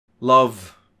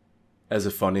Love is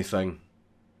a funny thing.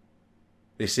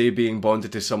 They say being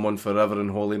bonded to someone forever in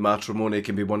holy matrimony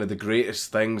can be one of the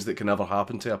greatest things that can ever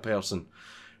happen to a person.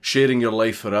 Sharing your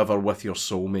life forever with your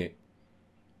soulmate.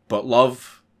 But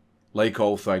love, like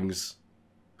all things,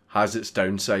 has its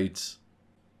downsides.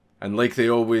 And like they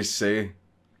always say,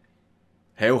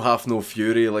 hell hath no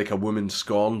fury like a woman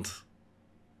scorned.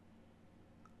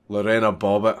 Lorena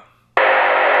Bobbit.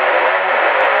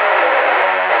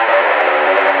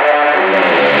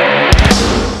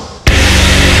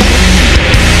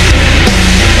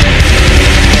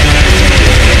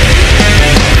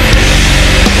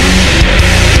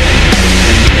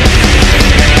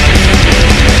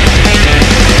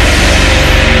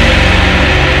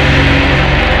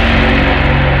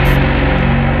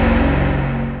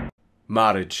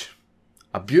 Marriage.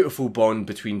 A beautiful bond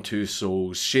between two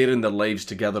souls, sharing their lives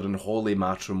together in holy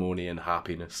matrimony and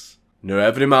happiness. Now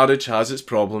every marriage has its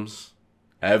problems.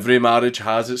 Every marriage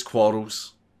has its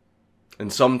quarrels.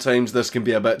 And sometimes this can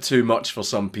be a bit too much for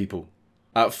some people.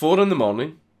 At 4 in the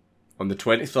morning, on the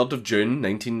 23rd of June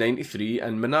 1993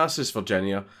 in Manassas,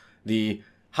 Virginia, the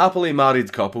happily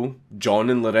married couple, John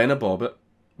and Lorena Bobbit,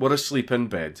 were asleep in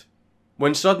bed.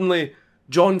 When suddenly,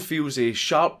 John feels a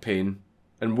sharp pain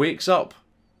and wakes up,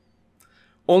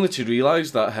 only to realise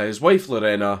that his wife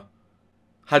Lorena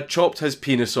had chopped his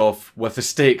penis off with a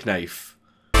steak knife.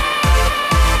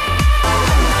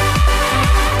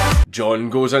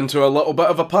 John goes into a little bit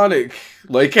of a panic,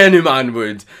 like any man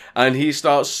would, and he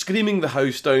starts screaming the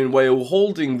house down while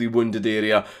holding the wounded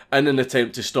area in an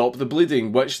attempt to stop the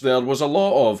bleeding, which there was a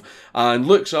lot of, and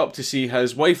looks up to see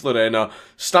his wife Lorena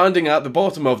standing at the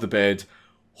bottom of the bed,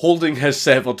 holding his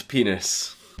severed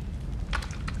penis.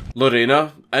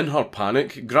 Lorena, in her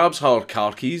panic, grabs her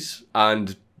car keys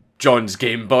and John's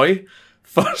Game Boy,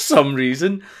 for some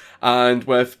reason, and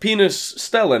with penis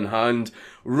still in hand,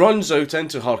 runs out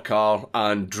into her car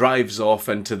and drives off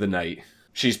into the night.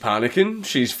 She's panicking,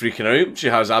 she's freaking out, she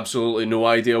has absolutely no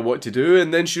idea what to do,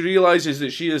 and then she realises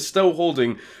that she is still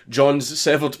holding John's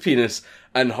severed penis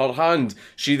in her hand.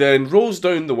 She then rolls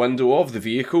down the window of the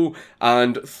vehicle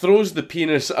and throws the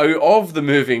penis out of the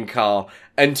moving car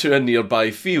into a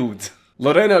nearby field.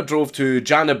 Lorena drove to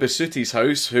Jana Basuti's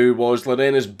house, who was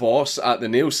Lorena's boss at the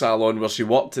nail salon where she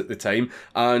worked at the time,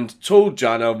 and told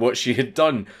Jana what she had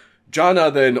done.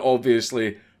 Jana then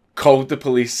obviously called the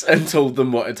police and told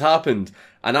them what had happened.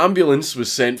 An ambulance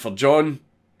was sent for John,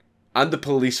 and the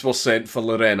police were sent for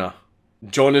Lorena.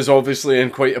 John is obviously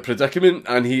in quite a predicament,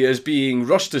 and he is being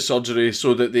rushed to surgery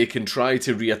so that they can try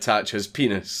to reattach his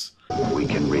penis. We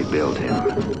can rebuild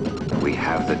him. We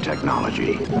have the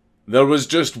technology. There was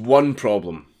just one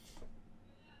problem.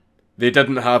 They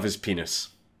didn't have his penis.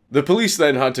 The police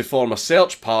then had to form a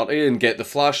search party and get the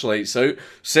flashlights out,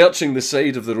 searching the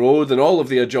side of the road and all of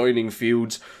the adjoining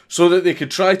fields so that they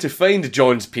could try to find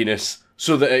John's penis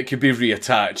so that it could be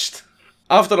reattached.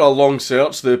 After a long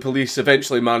search, the police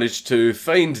eventually managed to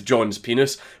find John's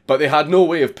penis, but they had no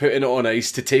way of putting it on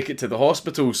ice to take it to the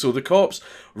hospital, so the cops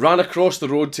ran across the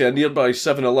road to a nearby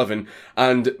 7-Eleven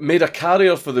and made a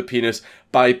carrier for the penis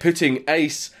by putting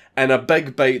ice in a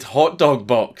Big Bite hot dog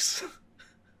box.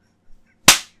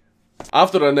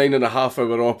 After a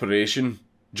 9.5-hour operation,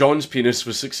 John's penis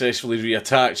was successfully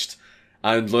reattached,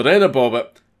 and Lorena Bobbit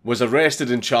was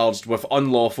arrested and charged with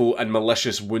unlawful and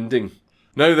malicious wounding.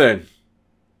 Now then,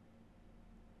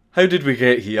 how did we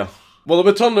get here? Well, it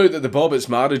would turn out that the Bobbit's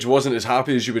marriage wasn't as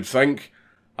happy as you would think.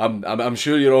 I'm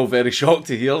sure you're all very shocked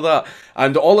to hear that.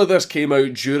 And all of this came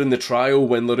out during the trial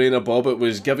when Lorena Bobbit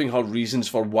was giving her reasons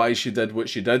for why she did what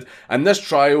she did. And this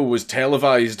trial was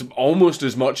televised almost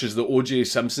as much as the O.J.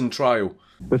 Simpson trial.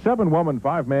 The 7-woman,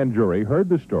 5-man jury heard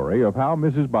the story of how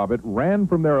Mrs. Bobbit ran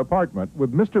from their apartment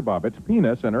with Mr. Bobbit's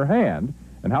penis in her hand,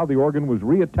 and how the organ was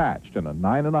reattached in a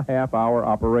 9.5-hour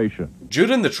operation.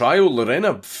 During the trial,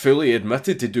 Lorena fully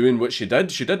admitted to doing what she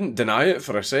did. She didn't deny it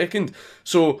for a second.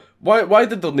 So why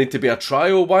did there need to be a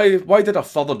trial? Why did a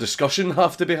further discussion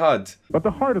have to be had? But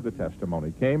the heart of the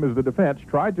testimony came as the defense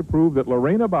tried to prove that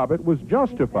Lorena Bobbit was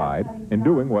justified in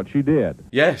doing what she did.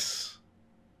 Yes.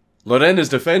 Lorena's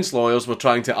defense lawyers were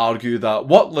trying to argue that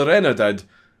what Lorena did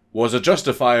was a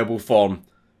justifiable form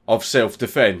of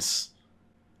self-defense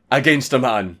against a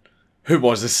man who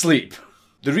was asleep.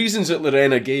 The reasons that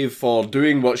Lorena gave for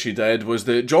doing what she did was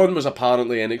that John was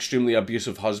apparently an extremely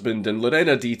abusive husband, and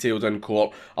Lorena detailed in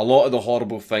court a lot of the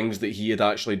horrible things that he had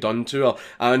actually done to her,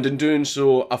 and in doing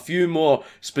so, a few more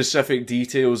specific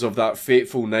details of that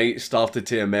fateful night started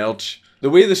to emerge. The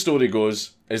way the story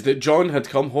goes is that John had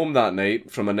come home that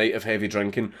night from a night of heavy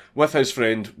drinking with his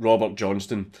friend Robert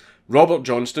Johnston. Robert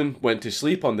Johnston went to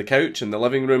sleep on the couch in the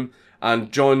living room,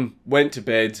 and John went to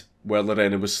bed where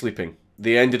Lorena was sleeping.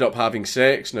 They ended up having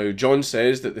sex. Now, John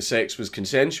says that the sex was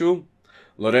consensual.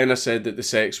 Lorena said that the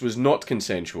sex was not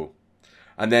consensual.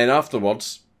 And then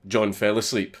afterwards, John fell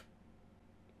asleep.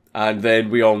 And then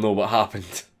we all know what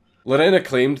happened. Lorena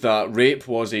claimed that rape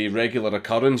was a regular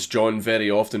occurrence. John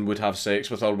very often would have sex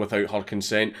with her without her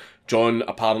consent. John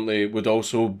apparently would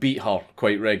also beat her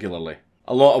quite regularly.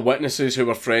 A lot of witnesses who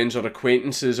were friends or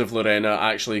acquaintances of Lorena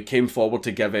actually came forward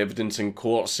to give evidence in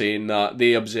court, saying that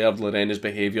they observed Lorena's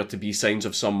behaviour to be signs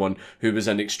of someone who was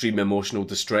in extreme emotional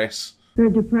distress. Her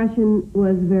depression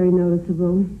was very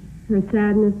noticeable. Her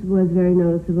sadness was very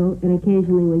noticeable, and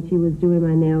occasionally when she was doing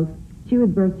my nails, she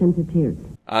would burst into tears.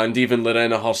 And even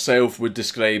Lorena herself would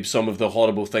describe some of the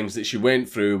horrible things that she went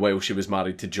through while she was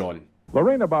married to John.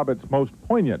 Lorena Bobbit's most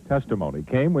poignant testimony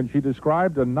came when she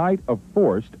described a night of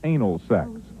forced anal sex.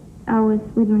 I was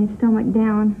with my stomach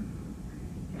down,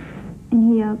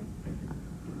 and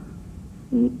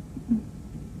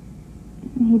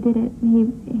he did it.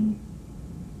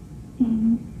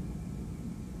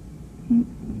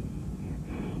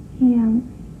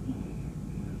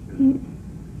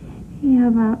 He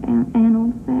had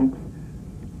anal sex.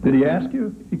 Did he ask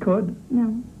you if he could?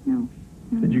 No.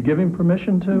 Did you give him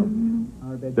permission to? No.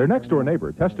 Their next-door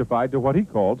neighbor testified to what he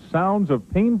called sounds of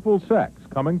painful sex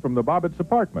coming from the Bobbit's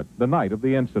apartment the night of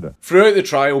the incident. Throughout the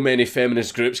trial, many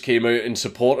feminist groups came out in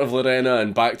support of Lorena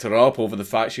and backed her up over the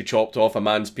fact she chopped off a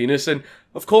man's penis, and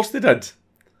of course they did.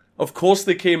 Of course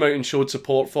they came out and showed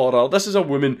support for her. This is a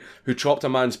woman who chopped a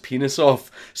man's penis off,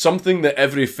 something that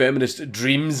every feminist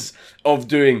dreams of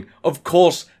doing. Of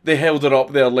course they held her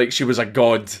up there like she was a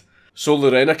god. So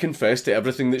Lorena confessed to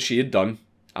everything that she had done,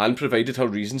 and provided her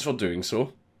reasons for doing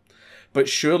so. But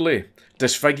surely,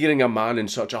 disfiguring a man in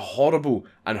such a horrible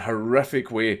and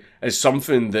horrific way is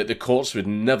something that the courts would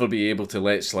never be able to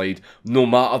let slide, no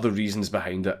matter the reasons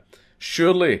behind it.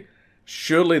 Surely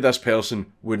this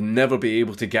person would never be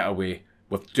able to get away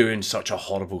with doing such a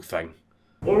horrible thing.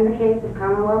 In the case of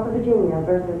Commonwealth of Virginia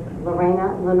versus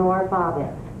Lorena Lenore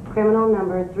Bobbit, criminal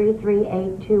number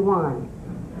 33821,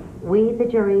 we, the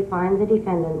jury, find the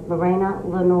defendant, Lorena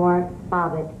Lenore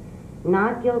Bobbit,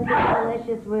 not guilty of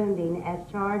malicious wounding as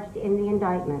charged in the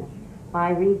indictment by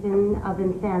reason of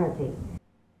insanity.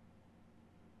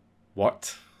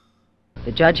 What?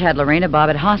 The judge had Lorena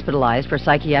Bobbit hospitalized for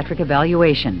psychiatric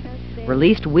evaluation.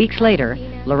 Released weeks later,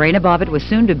 Lorena Bobbit was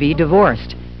soon to be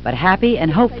divorced, but happy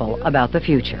and hopeful about the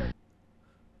future.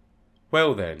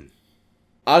 Well then.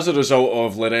 As a result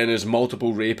of Lorena's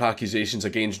multiple rape accusations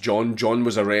against John, John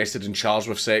was arrested and charged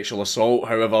with sexual assault.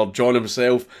 However, John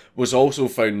himself was also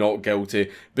found not guilty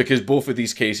because both of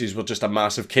these cases were just a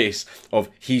massive case of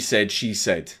he said, she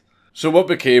said. So what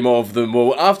became of them?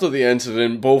 Well, after the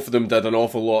incident, both of them did an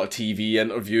awful lot of TV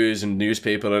interviews and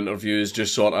newspaper interviews,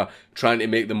 just sort of trying to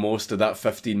make the most of that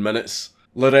 15 minutes.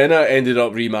 Lorena ended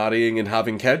up remarrying and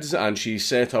having kids, and she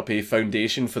set up a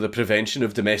foundation for the prevention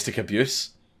of domestic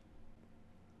abuse.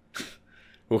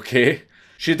 Okay.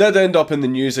 She did end up in the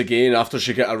news again after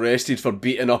she got arrested for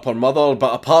beating up her mother,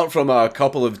 but apart from a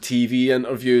couple of TV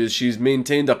interviews, she's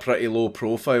maintained a pretty low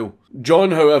profile.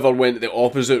 John, however, went the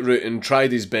opposite route and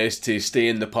tried his best to stay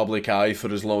in the public eye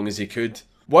for as long as he could.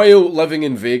 While living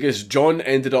in Vegas, John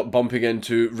ended up bumping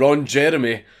into Ron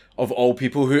Jeremy, of all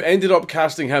people, who ended up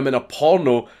casting him in a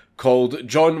porno called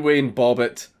John Wayne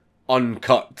Bobbit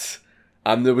Uncut.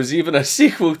 And there was even a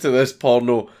sequel to this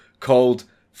porno called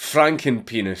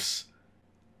Frankenpenis.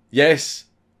 Yes,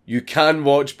 you can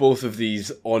watch both of these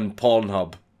on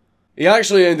Pornhub. He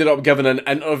actually ended up giving an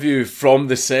interview from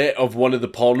the set of one of the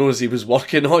pornos he was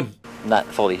working on. Not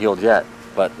fully healed yet,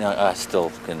 but you know, I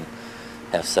still can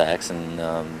have sex and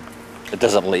it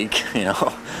doesn't leak, you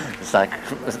know. It's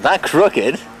not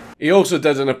crooked. He also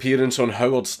did an appearance on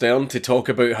Howard Stern to talk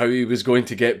about how he was going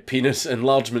to get penis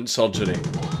enlargement surgery.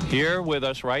 Here with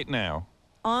us right now.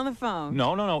 On the phone?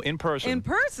 No, in person. In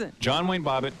person? John Wayne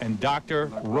Bobbit and Dr.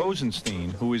 Rosenstein,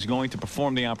 who is going to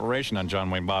perform the operation on John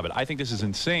Wayne Bobbit. I think this is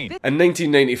insane. In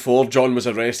 1994, John was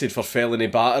arrested for felony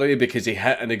battery because he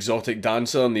hit an exotic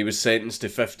dancer and he was sentenced to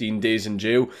 15 days in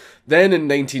jail. Then in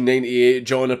 1998,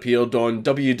 John appeared on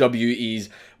WWE's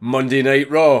Monday Night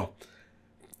Raw.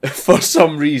 For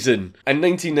some reason. In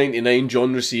 1999,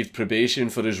 John received probation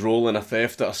for his role in a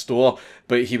theft at a store,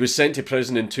 but he was sent to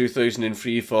prison in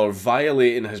 2003 for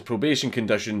violating his probation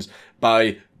conditions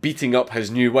by beating up his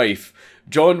new wife.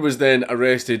 John was then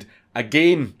arrested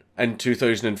again in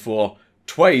 2004,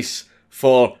 twice,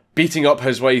 for beating up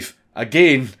his wife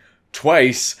again,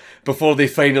 twice, before they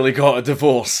finally got a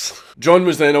divorce. John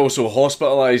was then also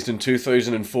hospitalised in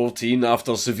 2014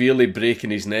 after severely breaking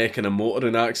his neck in a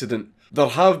motoring accident. There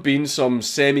have been some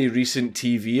semi-recent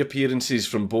TV appearances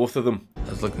from both of them. I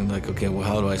was looking like, okay, well,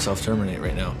 how do I self-terminate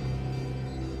right now?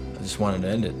 I just wanted to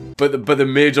end it. But the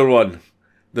major one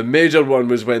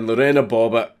was when Lorena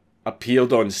Bobbit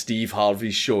appeared on Steve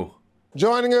Harvey's show.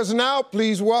 Joining us now,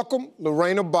 please welcome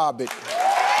Lorena Bobbit.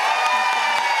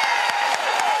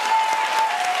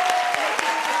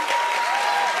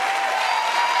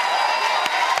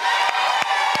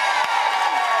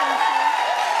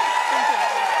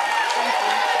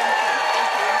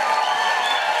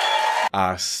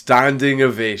 A standing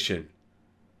ovation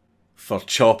for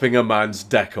chopping a man's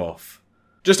dick off.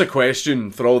 Just a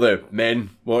question for all the men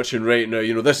watching right now.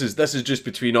 You know, this is just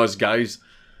between us guys.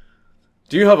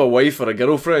 Do you have a wife or a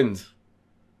girlfriend?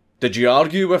 Did you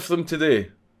argue with them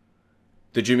today?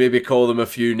 Did you maybe call them a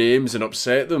few names and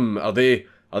upset them? Are they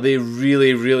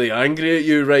really, really angry at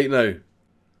you right now?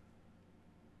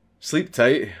 Sleep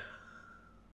tight.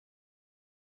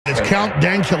 It's Count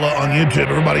Dankula on YouTube.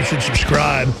 Everybody should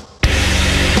subscribe.